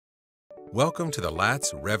Welcome to the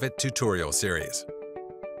LATS Revit tutorial series.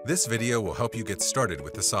 This video will help you get started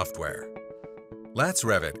with the software. LATS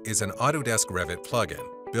Revit is an Autodesk Revit plugin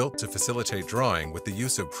built to facilitate drawing with the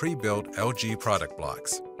use of pre-built LG product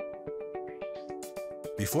blocks.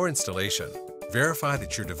 Before installation, verify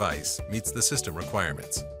that your device meets the system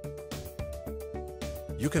requirements.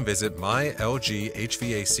 You can visit mylghvac.com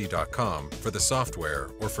for the software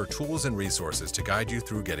or for tools and resources to guide you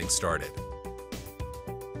through getting started.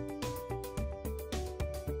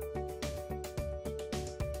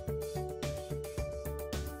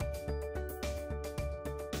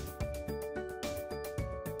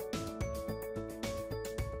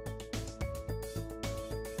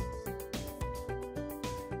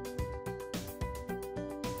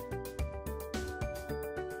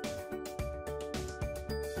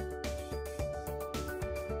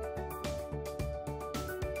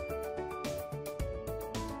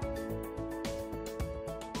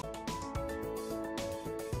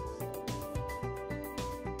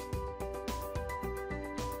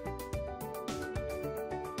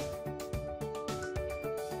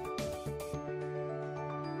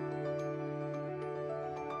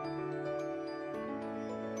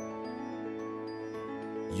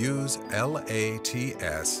 Use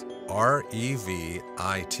LATS REVIT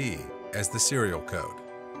as the serial code.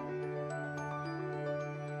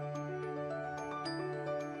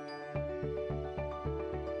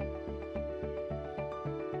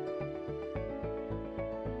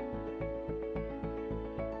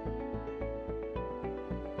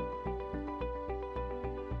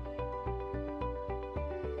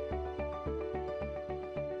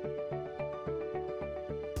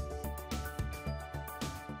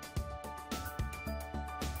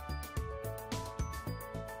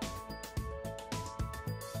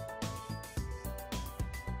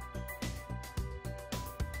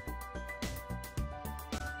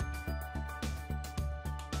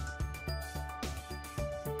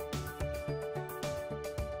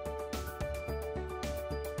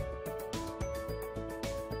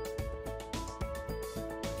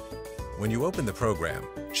 When you open the program,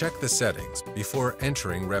 check the settings before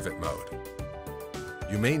entering Revit mode.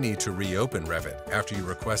 You may need to reopen Revit after you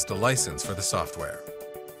request a license for the software.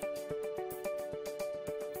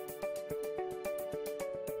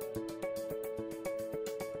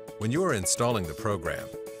 When you are installing the program,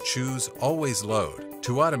 choose Always Load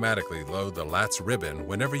to automatically load the LATS ribbon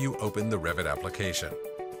whenever you open the Revit application.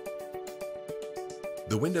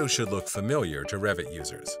 The window should look familiar to Revit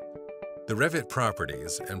users. The Revit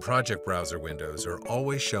Properties and Project Browser windows are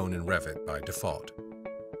always shown in Revit by default.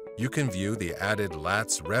 You can view the added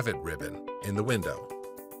LATS Revit ribbon in the window.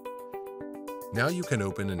 Now you can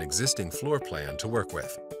open an existing floor plan to work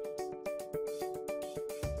with.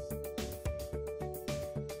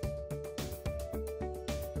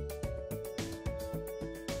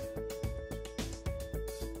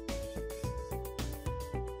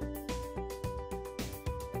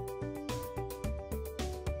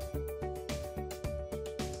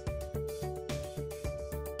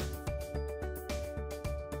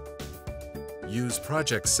 Use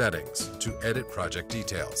Project Settings to edit project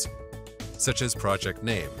details, such as project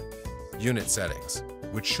name, unit settings,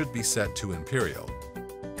 which should be set to Imperial,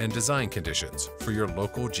 and design conditions for your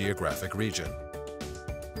local geographic region.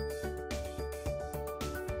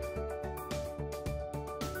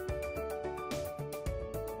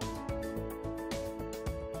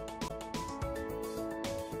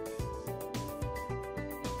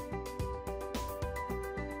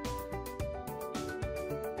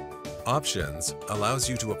 Options allows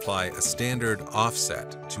you to apply a standard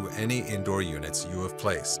offset to any indoor units you have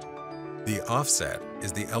placed. The offset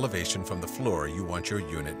is the elevation from the floor you want your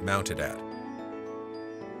unit mounted at.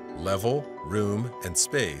 Level, room, and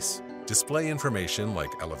space display information like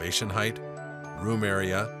elevation height, room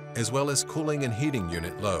area, as well as cooling and heating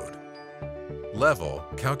unit load. Level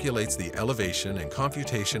calculates the elevation and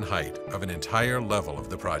computation height of an entire level of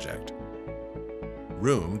the project.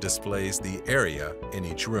 Room displays the area in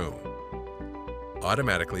each room.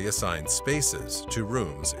 Automatically assign spaces to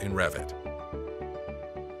rooms in Revit.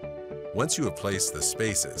 Once you have placed the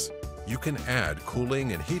spaces, you can add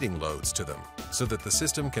cooling and heating loads to them so that the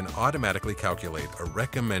system can automatically calculate a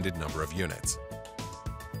recommended number of units.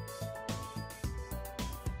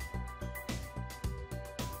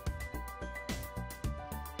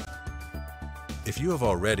 If you have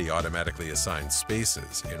already automatically assigned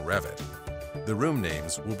spaces in Revit, the room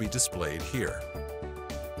names will be displayed here.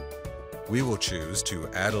 We will choose to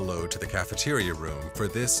add a load to the cafeteria room for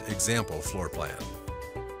this example floor plan.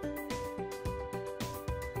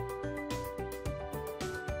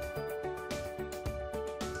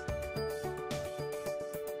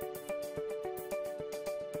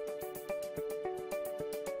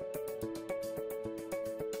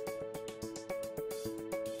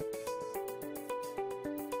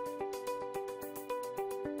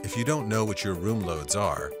 If you don't know what your room loads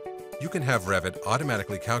are, you can have Revit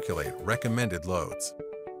automatically calculate recommended loads.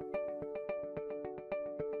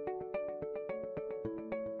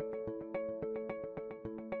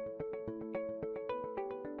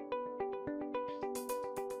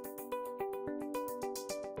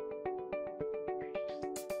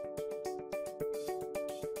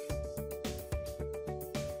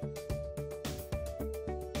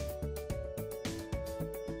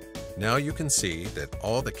 Now you can see that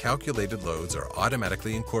all the calculated loads are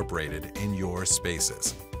automatically incorporated in your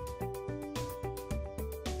spaces.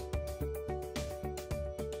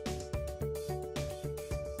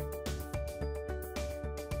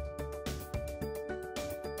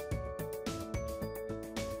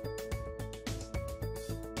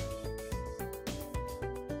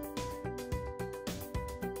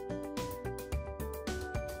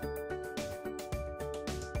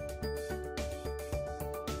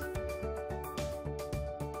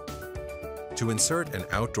 To insert an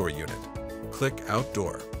outdoor unit, click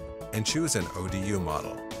Outdoor and choose an ODU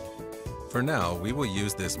model. For now, we will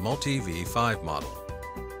use this Multi-V5 model.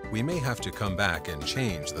 We may have to come back and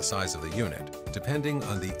change the size of the unit, depending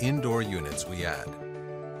on the indoor units we add.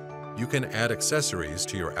 You can add accessories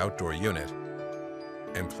to your outdoor unit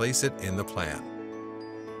and place it in the plan.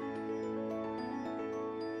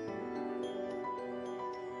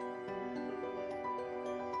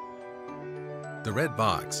 The red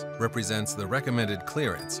box represents the recommended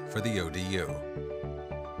clearance for the ODU.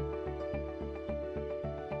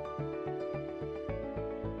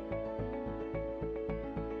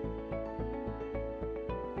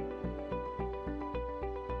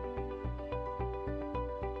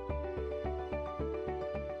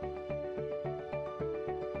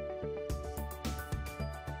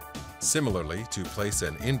 Similarly, to place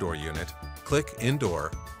an indoor unit, click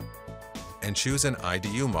Indoor and choose an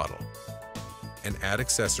IDU model, and add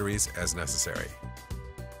accessories as necessary.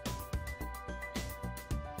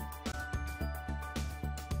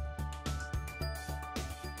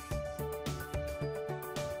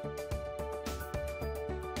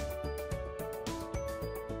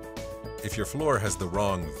 If your floor has the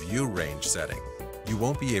wrong view range setting, you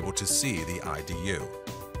won't be able to see the IDU.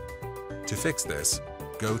 To fix this,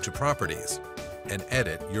 go to Properties and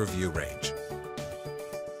edit your view range.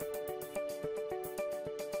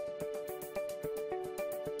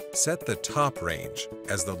 Set the top range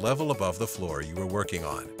as the level above the floor you are working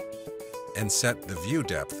on, and set the view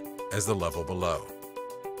depth as the level below.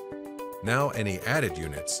 Now any added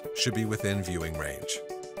units should be within viewing range.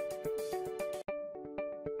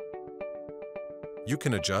 You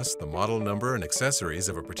can adjust the model number and accessories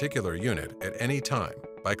of a particular unit at any time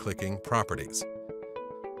by clicking Properties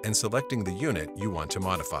and selecting the unit you want to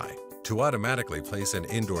modify. To automatically place an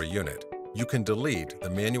indoor unit, you can delete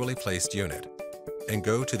the manually placed unit and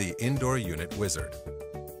go to the Indoor Unit wizard.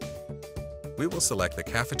 We will select the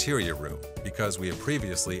cafeteria room because we have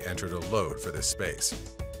previously entered a load for this space.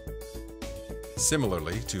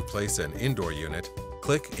 Similarly, to place an indoor unit,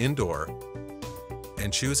 click Indoor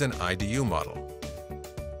and choose an IDU model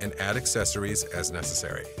and add accessories as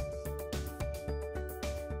necessary.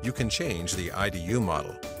 You can change the IDU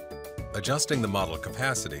model. Adjusting the model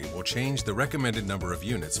capacity will change the recommended number of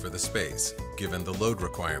units for the space, given the load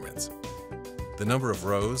requirements. The number of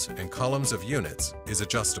rows and columns of units is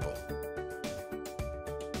adjustable.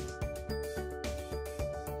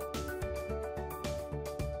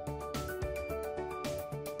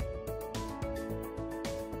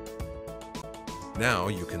 Now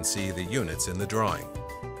you can see the units in the drawing.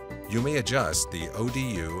 You may adjust the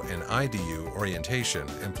ODU and IDU orientation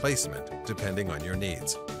and placement depending on your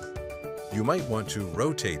needs. You might want to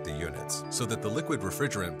rotate the units so that the liquid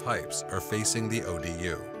refrigerant pipes are facing the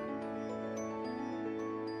ODU.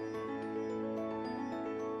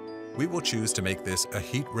 We will choose to make this a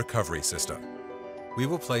heat recovery system. We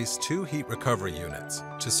will place 2 heat recovery units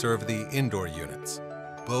to serve the indoor units.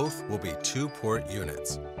 Both will be 2-port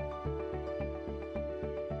units.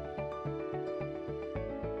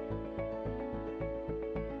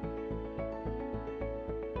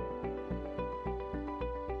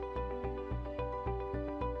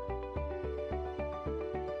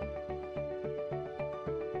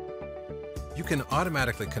 You can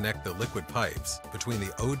automatically connect the liquid pipes between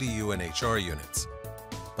the ODU and HR units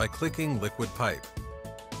by clicking Liquid Pipe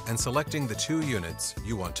and selecting the 2 units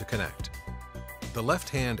you want to connect. The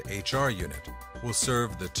left-hand HR unit will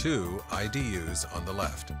serve the 2 IDUs on the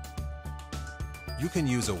left. You can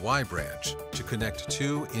use a Y branch to connect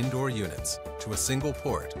 2 indoor units to a single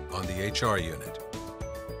port on the HR unit.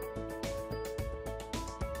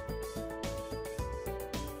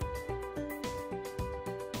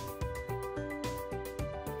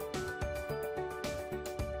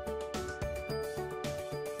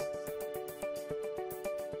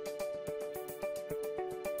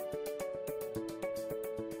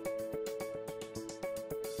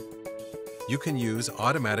 You can use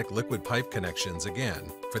automatic liquid pipe connections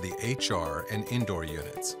again for the HR and indoor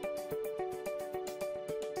units.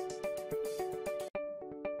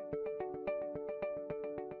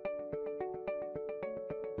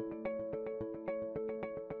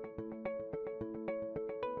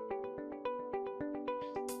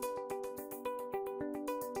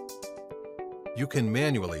 You can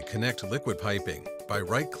manually connect liquid piping by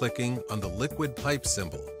right-clicking on the liquid pipe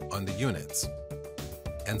symbol on the units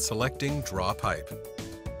and selecting Draw Pipe.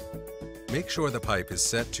 Make sure the pipe is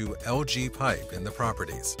set to LG Pipe in the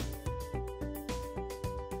properties.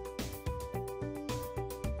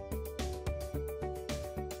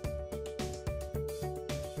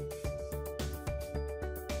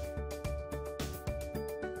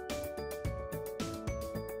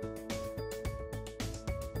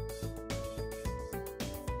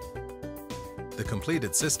 The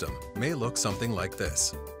completed system may look something like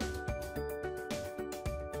this.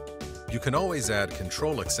 You can always add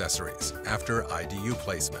control accessories after IDU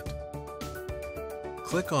placement.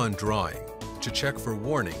 Click on Drawing to check for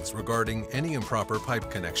warnings regarding any improper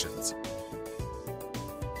pipe connections.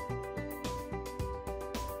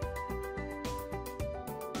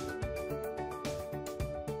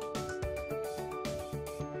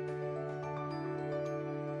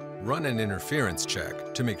 Run an interference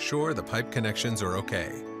check to make sure the pipe connections are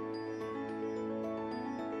okay.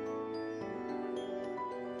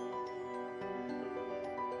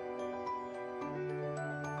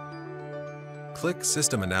 Click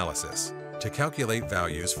System Analysis to calculate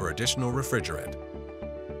values for additional refrigerant,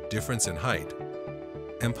 difference in height,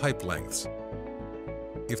 and pipe lengths.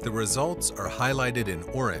 If the results are highlighted in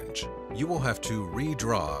orange, you will have to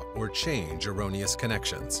redraw or change erroneous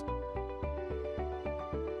connections.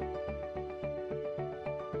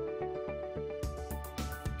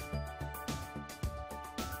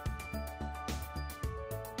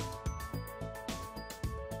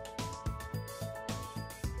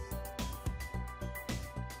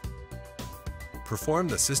 Perform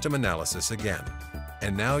the system analysis again,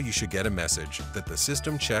 and now you should get a message that the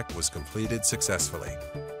system check was completed successfully.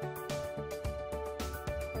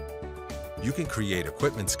 You can create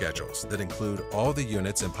equipment schedules that include all the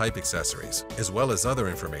units and pipe accessories, as well as other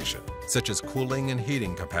information, such as cooling and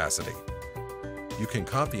heating capacity. You can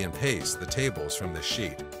copy and paste the tables from this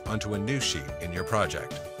sheet onto a new sheet in your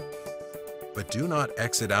project. But do not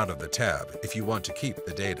exit out of the tab if you want to keep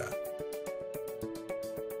the data.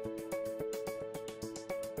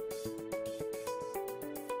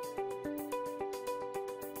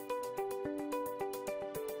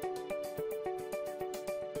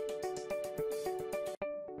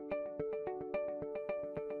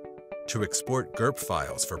 To export GURP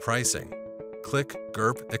files for pricing, click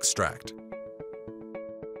GURP Extract.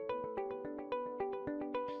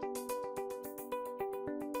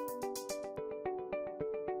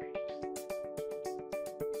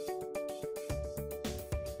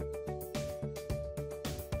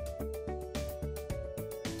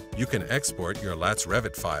 You can export your LATS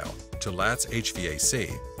Revit file to LATS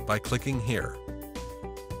HVAC by clicking here.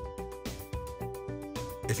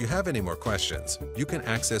 If you have any more questions, you can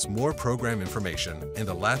access more program information in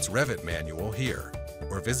the LATS Revit manual here,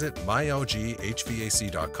 or visit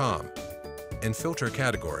mylghvac.com and filter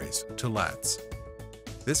categories to LATS.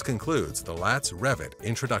 This concludes the LATS Revit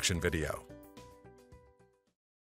introduction video.